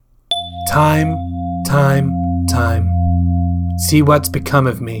Time, time, time. See what's become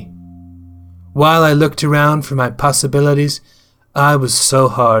of me. While I looked around for my possibilities, I was so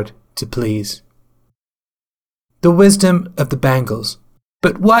hard to please. The wisdom of the Bangles.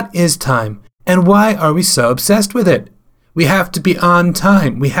 But what is time, and why are we so obsessed with it? We have to be on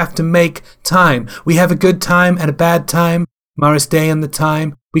time. We have to make time. We have a good time and a bad time. Morris Day and the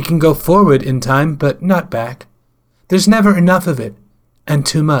time. We can go forward in time, but not back. There's never enough of it, and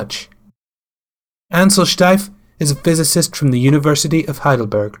too much. Ansel Steif is a physicist from the University of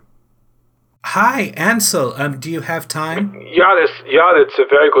Heidelberg. Hi, Ansel. Do you have time? Yeah, that's a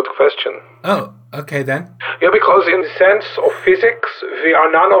very good question. Oh, okay then. Yeah, because in the sense of physics, we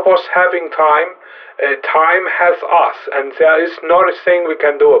are none of us having time. Time has us, and there is not a thing we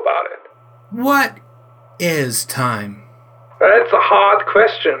can do about it. What is time? That's a hard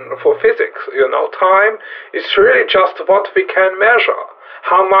question for physics. Time is really just what we can measure.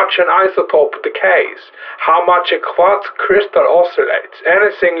 How much an isotope decays, how much a quartz crystal oscillates,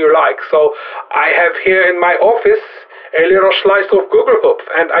 anything you like. So I have here in my office a little slice of Google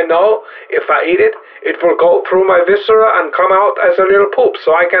and I know if I eat it, it will go through my viscera and come out as a little poop.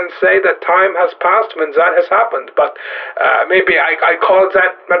 So I can say that time has passed when that has happened. But maybe I call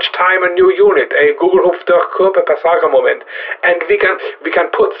that much time a new unit, a Google-Hupf der Körper per Moment. And we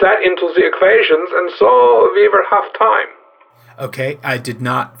can put that into the equations, and so we will have time. Okay, I did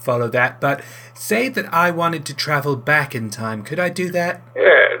not follow that, but say that I wanted to travel back in time. Could I do that?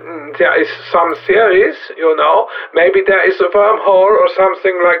 Yeah, there is some theories, Maybe there is a wormhole or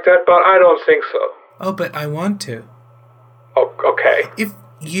something like that, but I don't think so. Oh, but I want to. Oh, okay. If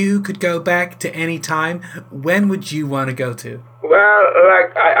you could go back to any time, when would you want to go to? Well,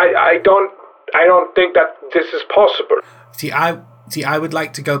 I don't think that this is possible. See, I would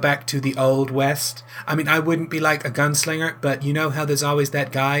like to go back to the Old West. I mean, I wouldn't be like a gunslinger, but you know how there's always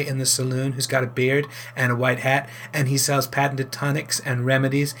that guy in the saloon who's got a beard and a white hat, and he sells patented tonics and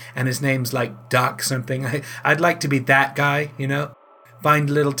remedies, and his name's like Doc something. I'd like to be that guy, Find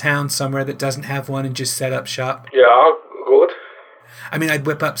a little town somewhere that doesn't have one and just set up shop. Yeah, good. I mean, I'd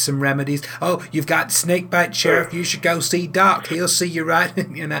whip up some remedies. Oh, you've got snakebite, Sheriff. You should go see Doc. He'll see you right.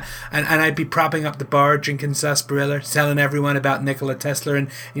 And I'd be propping up the bar, drinking sarsaparilla, telling everyone about Nikola Tesla. And,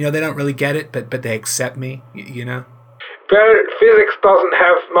 they don't really get it, but they accept me, Well, physics doesn't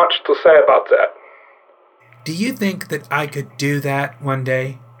have much to say about that. Do you think that I could do that one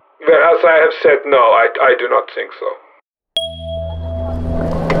day? Well, as I have said, no, I do not think so.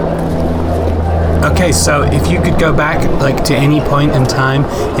 Okay, so if you could go back, to any point in time,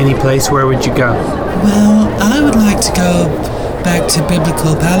 any place, where would you go? Well, I would like to go back to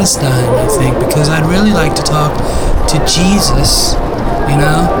biblical Palestine, I think, because I'd really like to talk to Jesus,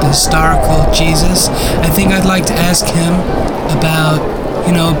 the historical Jesus. I think I'd like to ask him about,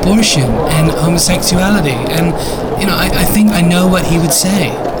 abortion and homosexuality, and, I think I know what he would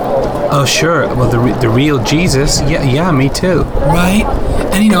say. Oh, sure. Well, the real Jesus, yeah, me too. Right?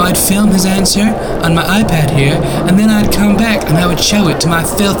 And, I'd film his answer on my iPad here, and then I'd come back and I would show it to my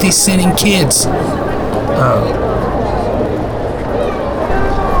filthy, sinning kids. Oh.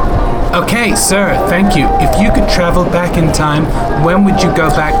 Okay, sir, thank you. If you could travel back in time, when would you go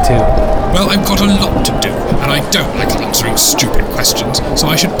back to? Well, I've got a lot to do, and I don't like answering stupid questions, so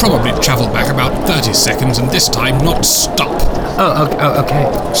I should probably travel back about 30 seconds and this time not stop. Oh, okay.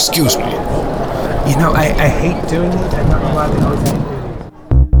 Excuse me. I hate doing it. I don't know why they always hate doing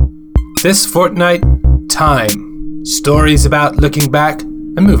it. This fortnight, time. Stories about looking back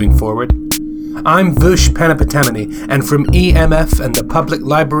and moving forward. I'm Vush Panapatamani, and from EMF and the Public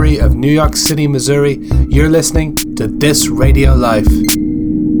Library of New York City, Missouri, you're listening to This Radio Life.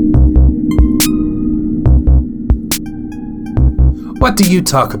 What do you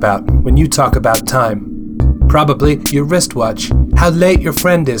talk about when you talk about time? Probably your wristwatch, how late your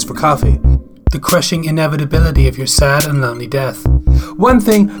friend is for coffee, the crushing inevitability of your sad and lonely death. One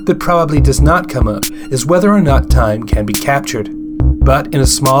thing that probably does not come up is whether or not time can be captured. But in a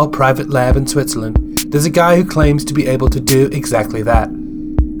small private lab in Switzerland, there's a guy who claims to be able to do exactly that.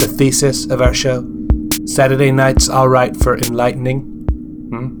 The thesis of our show? Saturday night's all right for enlightening?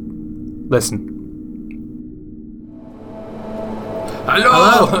 Listen.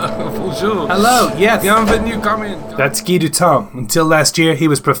 Hello. Bonjour. Hello, yes. Bienvenue, come in. That's Guy Duton. Until last year, he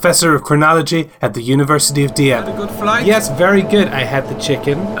was professor of chronology at the University of Dieppe. Had a good flight? Yes, very good. I had the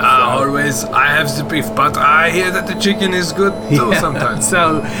chicken. Always, I have the beef, but I hear that the chicken is good too sometimes.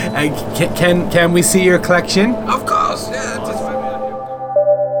 So, can we see your collection? Of course, yeah. Just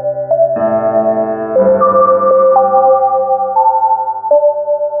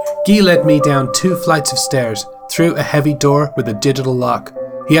Guy led me down 2 flights of stairs, through a heavy door with a digital lock.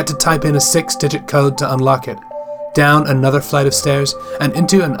 He had to type in a 6-digit code to unlock it, down another flight of stairs, and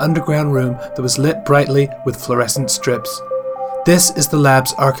into an underground room that was lit brightly with fluorescent strips. This is the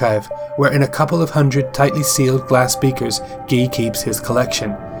lab's archive, where in a couple of hundred tightly sealed glass beakers, Guy keeps his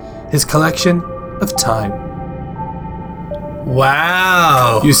collection. His collection of time.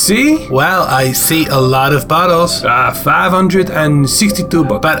 Wow. You see? Well, I see a lot of bottles. 562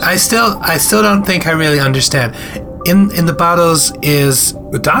 bottles. But I still don't think I really understand. In the bottles is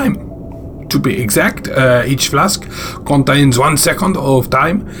time. To be exact, each flask contains 1 second of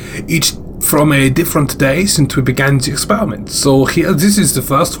time, each from a different day since we began the experiment. So here, this is the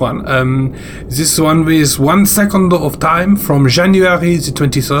first one. This one is 1 second of time from January the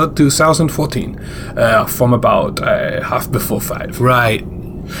 23rd, 2014, from about 5:30. right.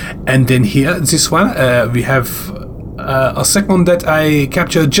 And then here, this one, we have a second that I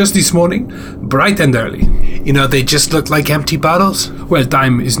captured just this morning, bright and early. You know, they just look like empty bottles. Well,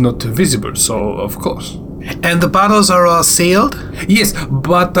 time is not visible, so of course. And the bottles are all sealed? Yes,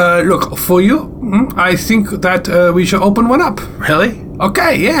 but look, for you, I think that we should open one up. Really?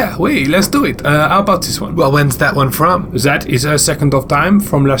 Okay, yeah, let's do it. How about this one? Well, when's that one from? That is a second of time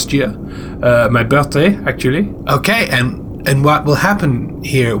from last year. My birthday, actually. Okay, and what will happen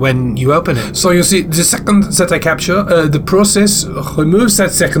here when you open it? So you see, the second that I capture, the process removes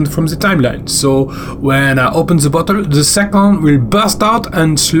that second from the timeline. So when I open the bottle, the second will burst out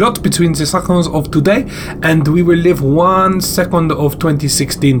and slot between the seconds of today, and we will live 1 second of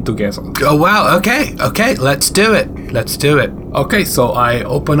 2016 together. Oh wow, okay, let's do it. Okay, so I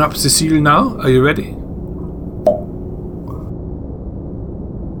open up the seal now. Are you ready?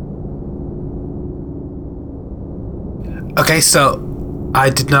 Okay, so I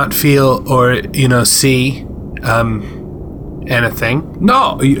did not feel or, see anything.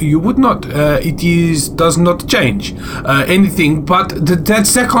 No, you would not. Does not change anything, but that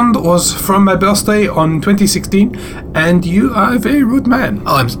second was from my birthday on 2016, and you are a very rude man.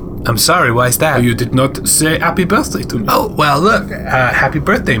 Oh, I'm sorry, why is that? You did not say happy birthday to me. Oh, well, look, happy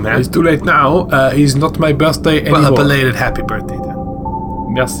birthday, man. It's too late now. It's not my birthday anymore. Well, a belated happy birthday, then.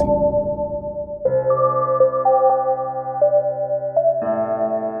 Merci.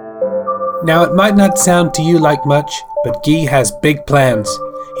 Now, it might not sound to you like much, but Guy has big plans.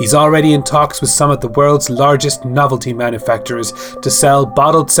 He's already in talks with some of the world's largest novelty manufacturers to sell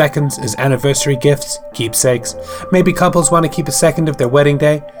bottled seconds as anniversary gifts, keepsakes. Maybe couples want to keep a second of their wedding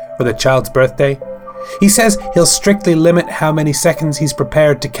day or their child's birthday. He says he'll strictly limit how many seconds he's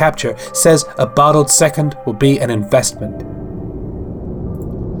prepared to capture, says a bottled second will be an investment.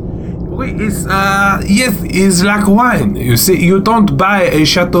 It's like wine. You see, you don't buy a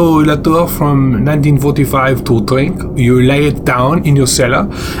Chateau Latour from 1945 to drink. You lay it down in your cellar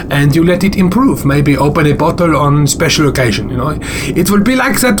and you let it improve. Maybe open a bottle on special occasion, It will be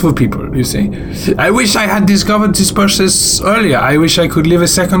like that for people, you see. I wish I had discovered this process earlier. I wish I could live a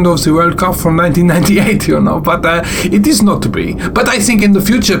second of the World Cup from 1998, but it is not to be. But I think in the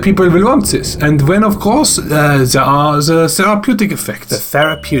future people will want this. And when, of course, there are the therapeutic effects. The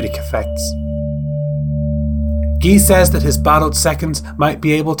therapeutic effects. Guy says that his bottled seconds might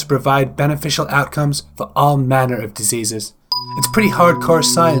be able to provide beneficial outcomes for all manner of diseases. It's pretty hardcore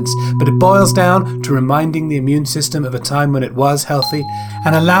science, but it boils down to reminding the immune system of a time when it was healthy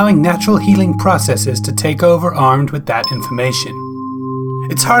and allowing natural healing processes to take over armed with that information.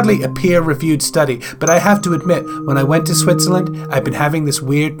 It's hardly a peer-reviewed study, but I have to admit, when I went to Switzerland, I've been having this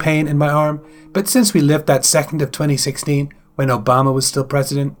weird pain in my arm, but since we lived that second of 2016, when Obama was still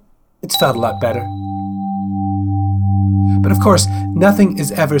president, it's felt a lot better. But of course, nothing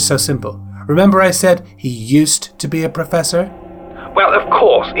is ever so simple. Remember I said he used to be a professor? Well, of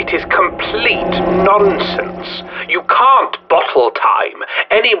course, it is complete nonsense. You can't bottle time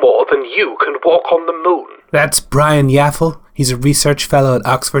any more than you can walk on the moon. That's Brian Yaffel. He's a research fellow at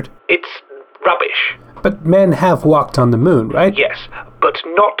Oxford. It's rubbish. But men have walked on the moon, right? Yes, but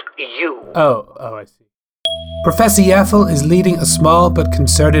not you. Oh, I see. Professor Yaffel is leading a small but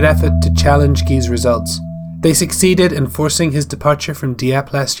concerted effort to challenge Guy's results. They succeeded in forcing his departure from Dieppe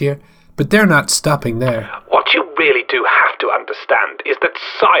last year, but they're not stopping there. What you really do have to understand is that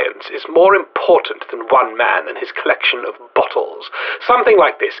science is more important than one man and his collection of bottles. Something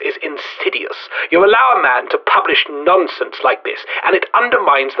like this is insidious. You allow a man to publish nonsense like this, and it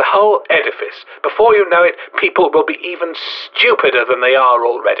undermines the whole edifice. Before you know it, people will be even stupider than they are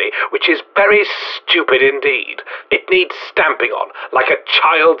already, which is very stupid indeed. It needs stamping on, like a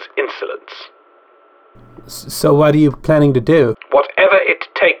child's insolence. So what are you planning to do? Whatever it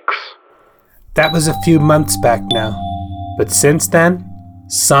takes. That was a few months back now. But since then,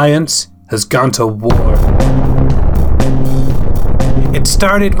 science has gone to war. It It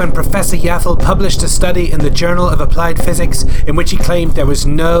started when Professor Yaffle published a study in the Journal of Applied Physics in which he claimed there was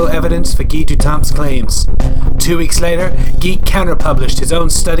no evidence for Guy Duchamp's claims. 2 weeks later, Guy counter-published his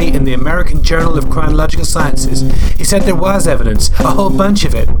own study in the American Journal of Chronological Sciences. He said there was evidence, a whole bunch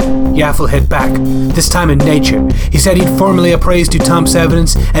of it. Yaffle hit back, this time in Nature. He said he'd formally appraised Duchamp's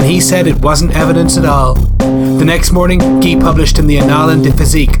evidence, and he said it wasn't evidence at all. The next morning, Guy published in the Annales de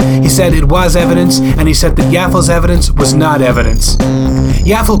Physique. He said it was evidence, and he said that Yaffle's evidence was not evidence.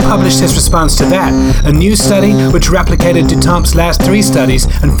 Yaffle published his response to that, a new study which replicated Duchamp's last 3 studies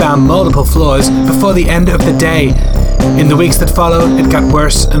and found multiple flaws before the end of the day. In the weeks that followed, it got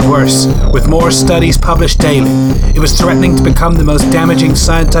worse and worse, with more studies published daily. It was threatening to become the most damaging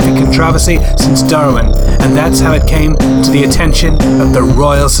scientific controversy since Darwin, and that's how it came to the attention of the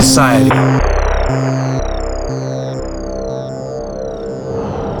Royal Society.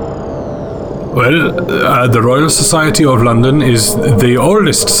 Well, the Royal Society of London is the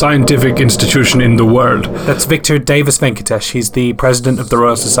oldest scientific institution in the world. That's Victor Davis Venkatesh. He's the president of the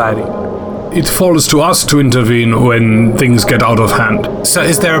Royal Society. It falls to us to intervene when things get out of hand. So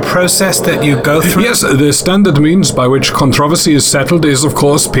is there a process that you go through? Yes, the standard means by which controversy is settled is, of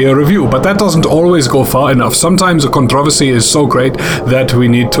course, peer review, but that doesn't always go far enough. Sometimes a controversy is so great that we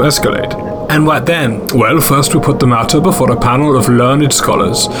need to escalate. And what then? Well, first we put the matter before a panel of learned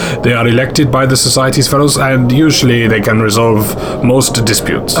scholars. They are elected by the Society's fellows, and usually they can resolve most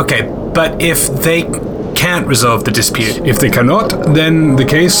disputes. Okay, but if they can't resolve the dispute? If they cannot, then the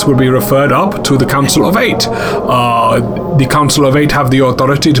case will be referred up to the Council of 8. The Council of 8 have the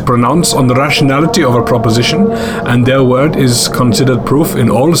authority to pronounce on the rationality of a proposition, and their word is considered proof in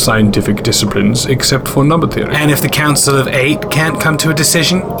all scientific disciplines except for number theory. And if the Council of 8 can't come to a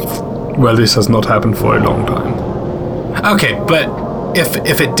decision? Well, this has not happened for a long time. Okay, but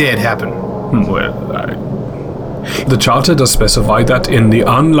if it did happen? The Charter does specify that in the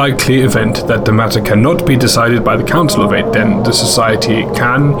unlikely event that the matter cannot be decided by the Council of 8, then the Society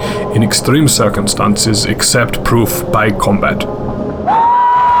can, in extreme circumstances, accept proof by combat. Oh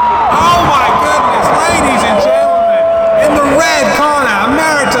my goodness, ladies and gentlemen! In the red corner,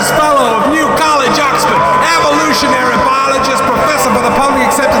 Emeritus Fellow of New College, Oxford, evolutionary biologist, professor for the Public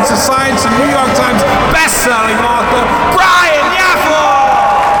Acceptance of Science, and New York Times best-selling author, Brian Yaffle!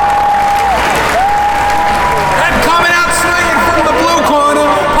 And coming out swinging from the blue corner,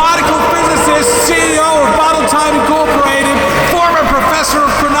 particle physicist, CEO of Bottle Time Incorporated, former professor of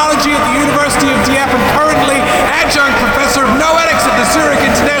chronology at the University of Dieppe, and currently adjunct professor of noetics at the Zurich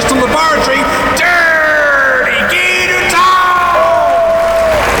International Laboratory, Dirty Guy Duchamp!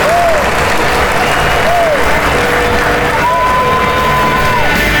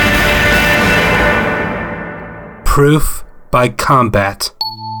 Proof by combat.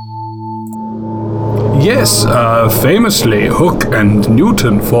 Yes, famously, Hooke and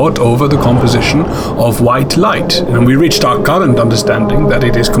Newton fought over the composition of white light, and we reached our current understanding that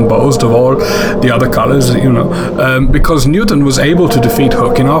it is composed of all the other colors, because Newton was able to defeat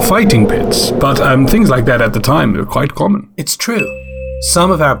Hooke in our fighting pits. But things like that at the time were quite common. It's true.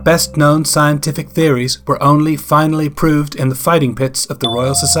 Some of our best-known scientific theories were only finally proved in the fighting pits of the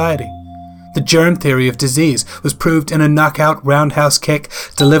Royal Society. The germ theory of disease was proved in a knockout roundhouse kick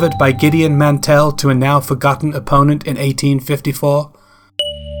delivered by Gideon Mantell to a now forgotten opponent in 1854.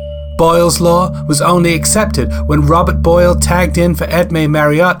 Boyle's law was only accepted when Robert Boyle tagged in for Edme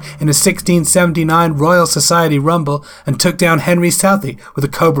Marriott in a 1679 Royal Society rumble and took down Henry Southey with a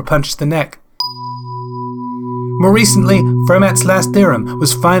cobra punch to the neck. More recently, Fermat's last theorem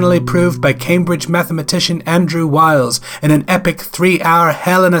was finally proved by Cambridge mathematician Andrew Wiles in an epic 3-hour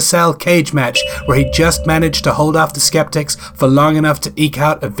Hell in a Cell cage match where he just managed to hold off the skeptics for long enough to eke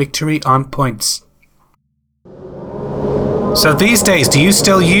out a victory on points. So these days, do you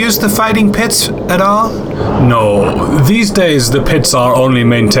still use the fighting pits at all? No, these days the pits are only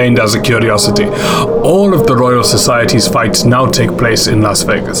maintained as a curiosity. All of the Royal Society's fights now take place in Las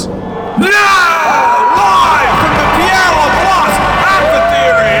Vegas.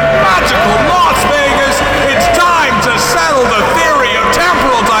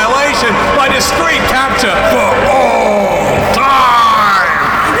 Discrete capture for all time.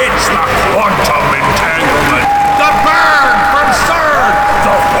 It's the quantum entanglement, the burn from CERN,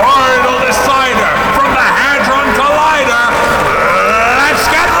 the final decider from the Hadron Collider. Let's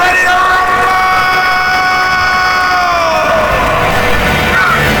get ready to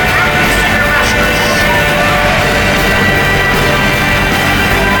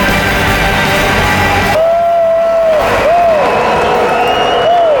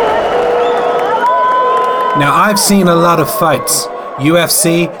Now, I've seen a lot of fights.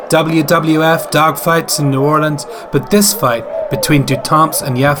 UFC, WWF, dogfights in New Orleans, but this fight between Dutomps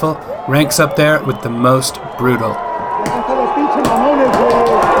and Yaffle ranks up there with the most brutal.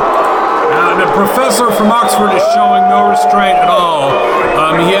 The professor from Oxford is showing no restraint at all.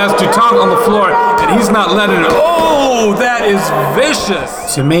 He has Dutomp on the floor, and he's not letting it. Oh, that is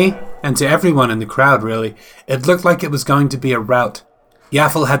vicious! To me, and to everyone in the crowd really, it looked like it was going to be a rout.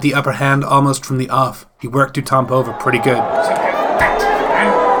 Yaffle had the upper hand almost from the off. He worked Dutomp over pretty good.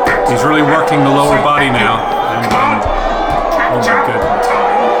 He's really working the lower body now. And, oh my goodness.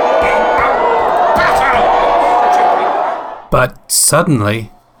 But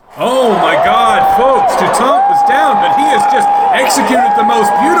suddenly... Oh my god, folks, Dutomp was down, but he has just executed the most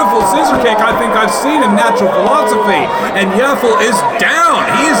beautiful scissor kick I think I've seen in natural philosophy. And Yaffle is down.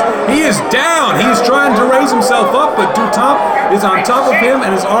 He is down. He's trying to raise himself up, but Dutomp is on top of him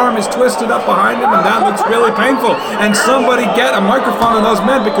and his arm is twisted up behind him, and that looks really painful. And somebody get a microphone on those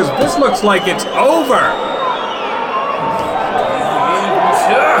men because this looks like it's over.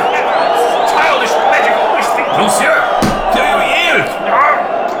 Monsieur! Childish magical mystic! Monsieur! Do you yield?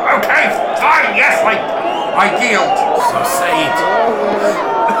 Okay, fine, yes, I yield. So say it.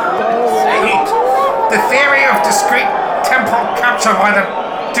 Say it. The theory of discrete temporal capture by the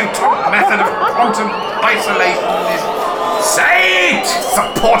Dutomp method of quantum isolation is... Say it!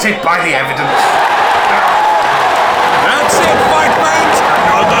 Supported by the evidence. That's it, my friends!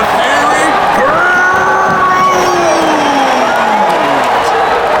 You're the theory proved!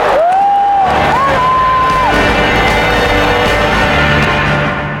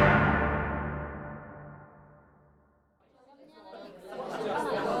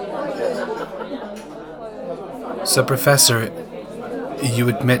 So, Professor, you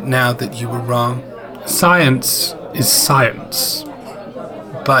admit now that you were wrong? Science is science.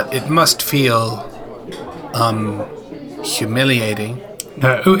 But it must feel, humiliating.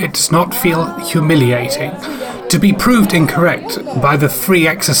 No, it does not feel humiliating. To be proved incorrect by the free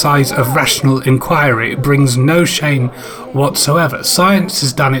exercise of rational inquiry brings no shame whatsoever. Science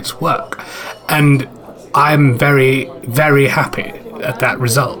has done its work, and I'm very, very happy at that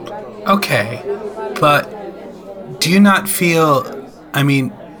result. Okay, but do you not feel... I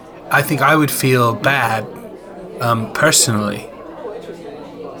mean, I think I would feel bad, personally.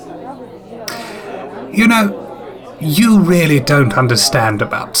 You know, you really don't understand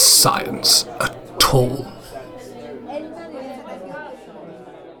about science at all.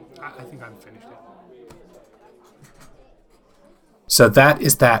 I think I'm finished. So that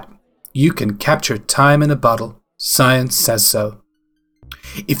is that. You can capture time in a bottle. Science says so.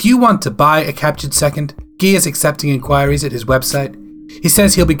 If you want to buy a captured second, Guy is accepting inquiries at his website. He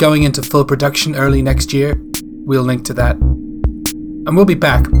says he'll be going into full production early next year. We'll link to that. And we'll be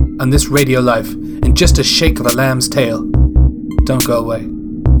back on this Radio Life in just a shake of a lamb's tail. Don't go away.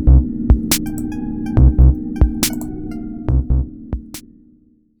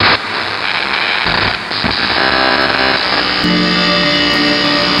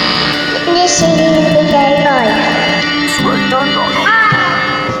 Listening to Radio Life.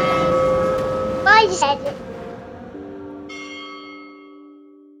 I said it.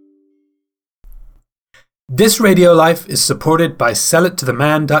 This Radio Life is supported by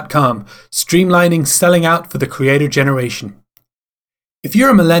SellItToTheMan.com, streamlining selling out for the creator generation. If you're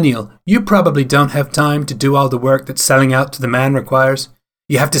a millennial, you probably don't have time to do all the work that selling out to the man requires.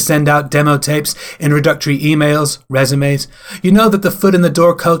 You have to send out demo tapes, introductory emails, resumes. You know that the foot in the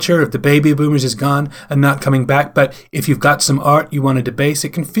door culture of the baby boomers is gone and not coming back, but if you've got some art you want to debase,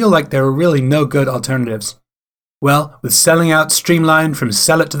 it can feel like there are really no good alternatives. Well, with Selling Out streamlined from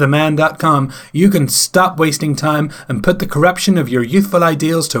SellItToTheMan.com, you can stop wasting time and put the corruption of your youthful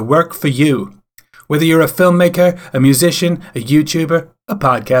ideals to work for you. Whether you're a filmmaker, a musician, a YouTuber, a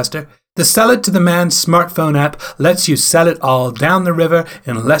podcaster, the Sell It to the Man smartphone app lets you sell it all down the river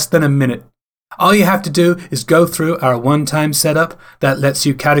in less than a minute. All you have to do is go through our one-time setup that lets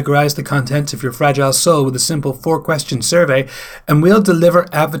you categorize the contents of your fragile soul with a simple 4-question survey, and we'll deliver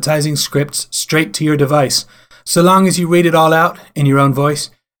advertising scripts straight to your device. So long as you read it all out in your own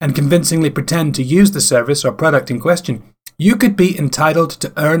voice and convincingly pretend to use the service or product in question, you could be entitled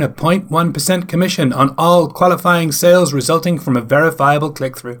to earn a 0.1% commission on all qualifying sales resulting from a verifiable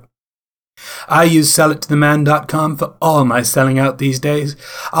click-through. I use SellItToTheMan.com for all my selling out these days.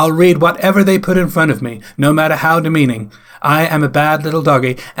 I'll read whatever they put in front of me, no matter how demeaning. I am a bad little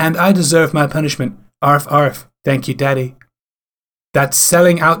doggy, and I deserve my punishment. Arf, arf. Thank you, Daddy. That's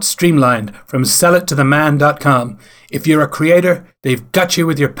Selling Out streamlined from SellItToTheMan.com. If you're a creator, they've got you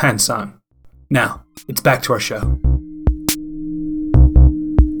with your pants on. Now, it's back to our show.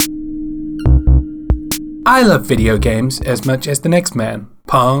 I love video games as much as the next man.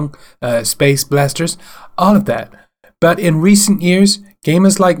 Pong, Space Blasters, all of that. But in recent years,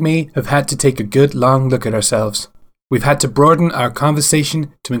 gamers like me have had to take a good long look at ourselves. We've had to broaden our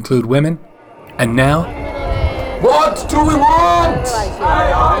conversation to include women, and now... What do we want?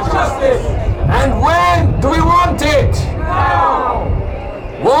 Justice. And when do we want it? Now.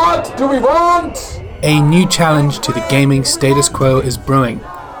 What do we want? A new challenge to the gaming status quo is brewing.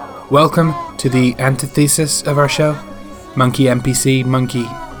 Welcome to the antithesis of our show. Monkey NPC, Monkey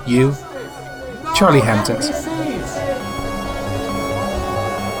You, Charlie Hamptons.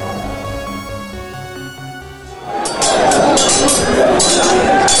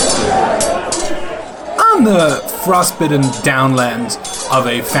 On the frostbitten downlands of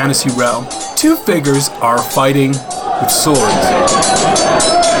a fantasy realm, two figures are fighting with swords.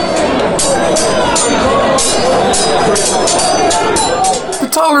 The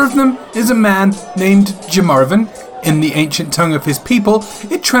taller of them is a man named Jamarvin. In the ancient tongue of his people,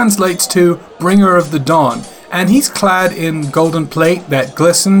 it translates to Bringer of the Dawn, and he's clad in golden plate that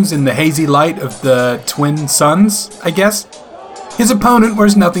glistens in the hazy light of the twin suns, I guess. His opponent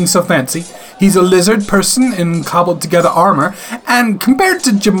wears nothing so fancy. He's a lizard person in cobbled-together armor, and compared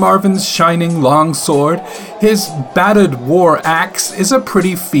to Jamarvin's shining long sword, his battered war axe is a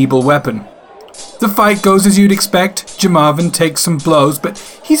pretty feeble weapon. The fight goes as you'd expect. Jamarvin takes some blows, but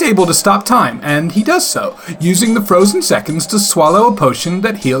he's able to stop time, and he does so, using the frozen seconds to swallow a potion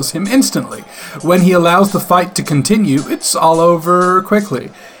that heals him instantly. When he allows the fight to continue, it's all over quickly.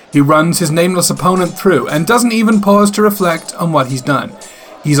 He runs his nameless opponent through, and doesn't even pause to reflect on what he's done.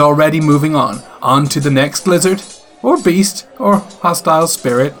 He's already moving on to the next lizard, or beast, or hostile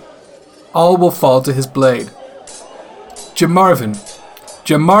spirit. All will fall to his blade. Jamarvin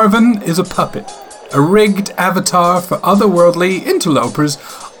is a puppet, a rigged avatar for otherworldly interlopers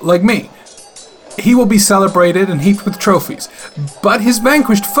like me. He will be celebrated and heaped with trophies, but his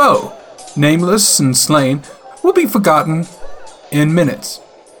vanquished foe, nameless and slain, will be forgotten in minutes.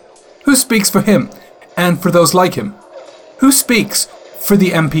 Who speaks for him, and for those like him? Who speaks for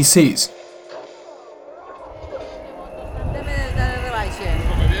the NPCs?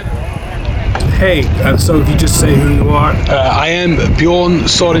 Hey, so if you just say who you are. I am Bjorn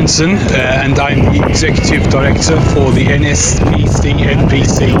Sorensen, and I'm the Executive Director for the NSPC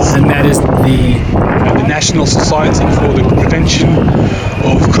NPCs. And that is the National Society for the Prevention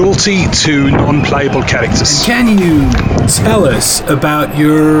of Cruelty to Non-Playable Characters. Can you tell us about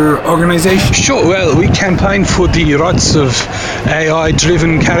your organization? Sure, well, we campaign for the rights of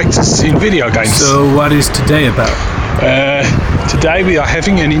AI-driven characters in video games. So what is today about? Today we are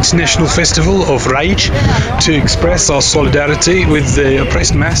having an international festival of rage to express our solidarity with the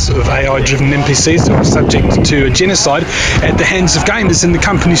oppressed mass of AI-driven NPCs who are subject to a genocide at the hands of gamers and the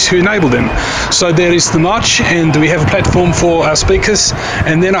companies who enable them. So there is the march, and we have a platform for our speakers,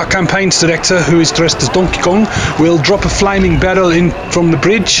 and then our campaigns director, who is dressed as Donkey Kong, will drop a flaming barrel in from the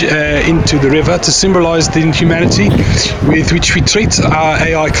bridge into the river to symbolize the inhumanity with which we treat our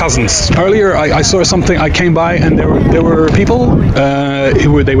AI cousins. Earlier I saw something, I came by, and there were people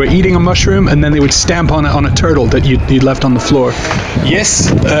they were eating a mushroom, and then they would stamp on a turtle that you'd left on the floor. Yes,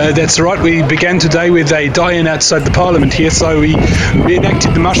 that's right. We began today with a die-in outside the parliament here, so we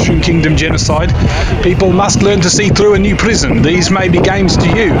reenacted the Mushroom Kingdom genocide. People must learn to see through a new prism. These may be games to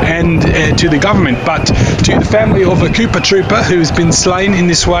you and to the government, but to the family of a Koopa Trooper who's been slain in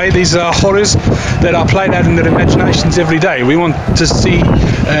this way, these are horrors that are played out in their imaginations every day. We want to see,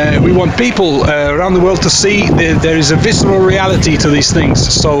 we want people around the world to see there is a visceral reality to these things.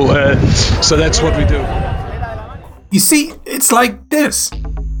 So that's what we do. You see, it's like this.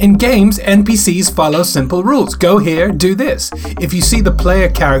 In games, NPCs follow simple rules. Go here, do this. If you see the player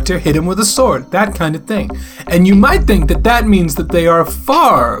character, hit him with a sword, that kind of thing. And you might think that means that they are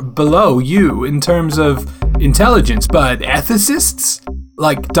far below you in terms of intelligence, but ethicists,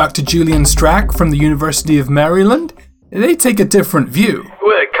 like Dr. Julian Strack from the University of Maryland, they take a different view.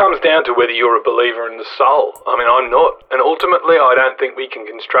 Well, it comes down to whether you're a believer in the soul. I mean, I'm not. And ultimately, I don't think we can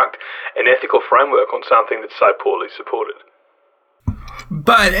construct an ethical framework on something that's so poorly supported.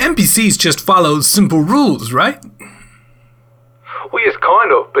 But NPCs just follow simple rules, right? Well, yes,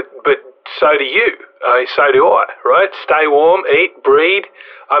 kind of, but so do you. So do I, right? Stay warm, eat, breed.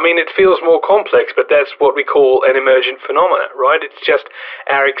 I mean, it feels more complex, but that's what we call an emergent phenomenon, right? It's just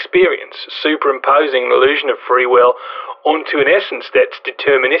our experience, superimposing an illusion of free will onto an essence that's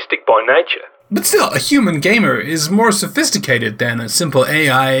deterministic by nature. But still, a human gamer is more sophisticated than a simple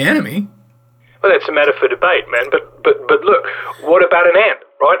AI enemy. Well, that's a matter for debate, man. But look, what about an ant,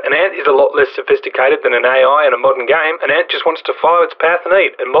 right? An ant is a lot less sophisticated than an AI in a modern game. An ant just wants to follow its path and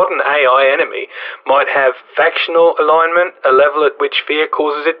eat. A modern AI enemy might have factional alignment, a level at which fear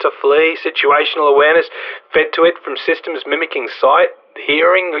causes it to flee, situational awareness fed to it from systems mimicking sight,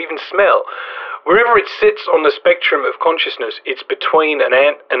 hearing, or even smell. Wherever it sits on the spectrum of consciousness, it's between an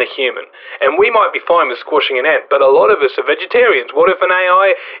ant and a human. And we might be fine with squashing an ant, but a lot of us are vegetarians. What if an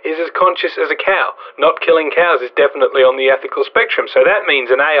AI is as conscious as a cow? Not killing cows is definitely on the ethical spectrum, so that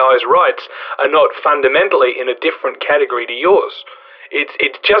means an AI's rights are not fundamentally in a different category to yours.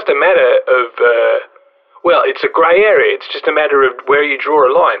 It's just a matter of, it's a grey area. It's just a matter of where you draw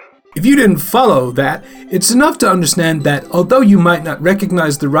a line. If you didn't follow that, it's enough to understand that although you might not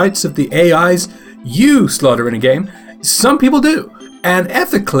recognize the rights of the AIs you slaughter in a game, some people do. And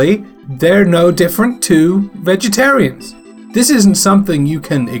ethically, they're no different to vegetarians. This isn't something you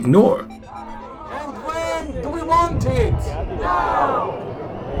can ignore. And when do we want it? No!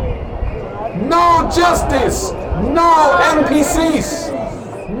 No justice! No NPCs!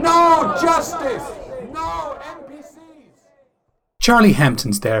 No justice! No NPCs! Charlie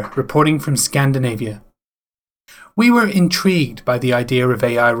Hampton's there, reporting from Scandinavia. We were intrigued by the idea of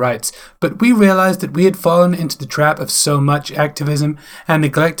AI rights, but we realized that we had fallen into the trap of so much activism and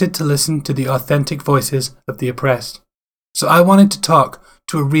neglected to listen to the authentic voices of the oppressed. So I wanted to talk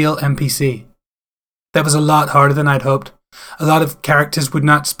to a real NPC. That was a lot harder than I'd hoped. A lot of characters would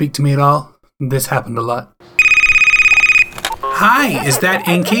not speak to me at all. This happened a lot. Hi, is that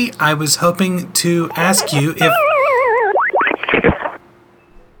Inky? I was hoping to ask you if...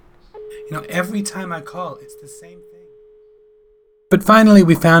 every time I call, it's the same thing. But finally,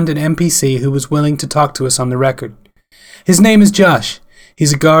 we found an NPC who was willing to talk to us on the record. His name is Josh.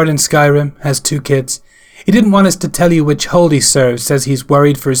 He's a guard in Skyrim, has 2 kids. He didn't want us to tell you which hold he serves, says he's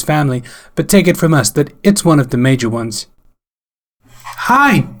worried for his family, but take it from us that it's one of the major ones.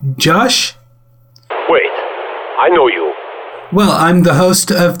 Hi, Josh. Wait, I know you. Well, I'm the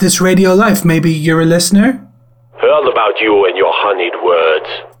host of this Radio Life. Maybe you're a listener? Heard about you and your honeyed words.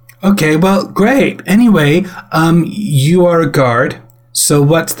 Okay, well, great. Anyway, you are a guard, so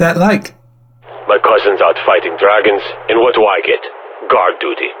what's that like? My cousin's out fighting dragons, and what do I get? Guard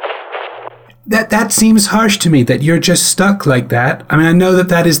duty. That seems harsh to me, that you're just stuck like that. I mean, I know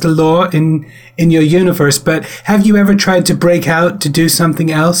that is the law in your universe, but have you ever tried to break out to do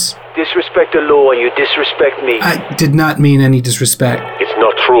something else? Disrespect the law and you disrespect me. I did not mean any disrespect. It's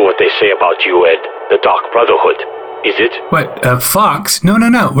not true what they say about you and the Dark Brotherhood. Is it? What, Fox? No.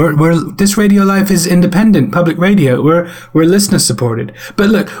 We're this Radio Life is independent public radio. We're listener supported. But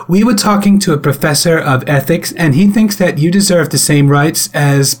look, we were talking to a professor of ethics, and he thinks that you deserve the same rights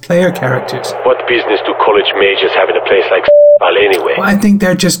as player characters. What business do college majors have in a place like anyway? Well, I think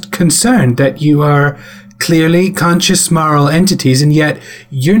they're just concerned that you are clearly conscious moral entities, and yet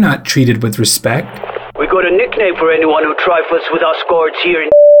you're not treated with respect. We got a nickname for anyone who trifles with us guards here in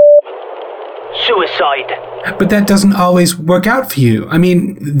suicide. But that doesn't always work out for you. I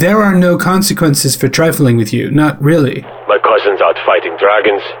mean, there are no consequences for trifling with you. Not really. My cousin's out fighting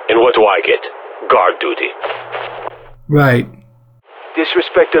dragons, and what do I get? Guard duty. Right.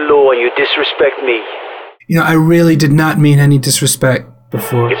 Disrespect the law and you disrespect me. I really did not mean any disrespect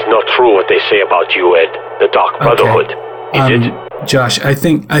before. It's not true what they say about you and the Dark Brotherhood. Is it? Josh, I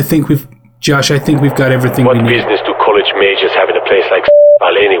think we've got everything we need. What business do college majors have in a place like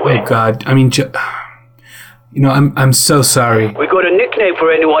anyway? Oh God, I mean, I'm so sorry. We got a nickname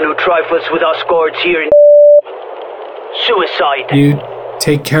for anyone who trifles with us guards here in suicide. You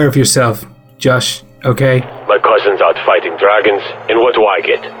take care of yourself, Josh, okay? My cousin's out fighting dragons, and what do I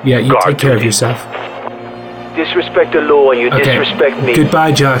get? Yeah, you Guard take care duty. of yourself. Disrespect the law and you disrespect me.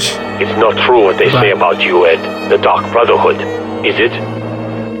 Goodbye, Josh. It's not true what they say about you and the Dark Brotherhood. Is it?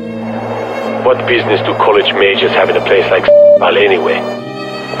 What business do college majors have in a place like anyway?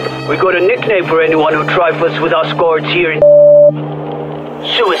 We got a nickname for anyone who trifles with us guards here in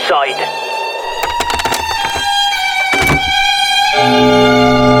suicide.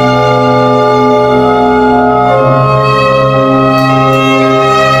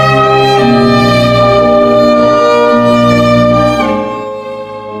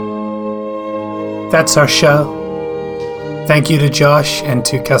 That's our show. Thank you to Josh and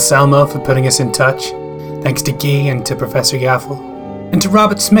to Calselmo for putting us in touch. Thanks to Guy and to Professor Yaffle. And to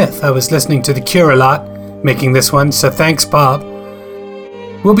Robert Smith. I was listening to The Cure a lot, making this one, so thanks, Bob.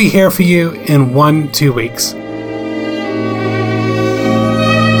 We'll be here for you in 1-2 weeks.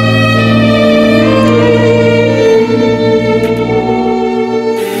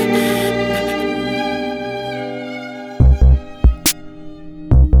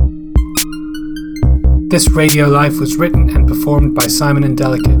 This Radio Life was written and performed by Simon and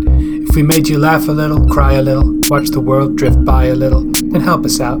Delicate. If we made you laugh a little, cry a little, watch the world drift by a little, then help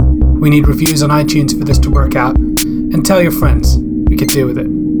us out. We need reviews on iTunes for this to work out. And tell your friends. We could do with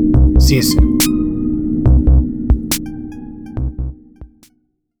it. See you soon.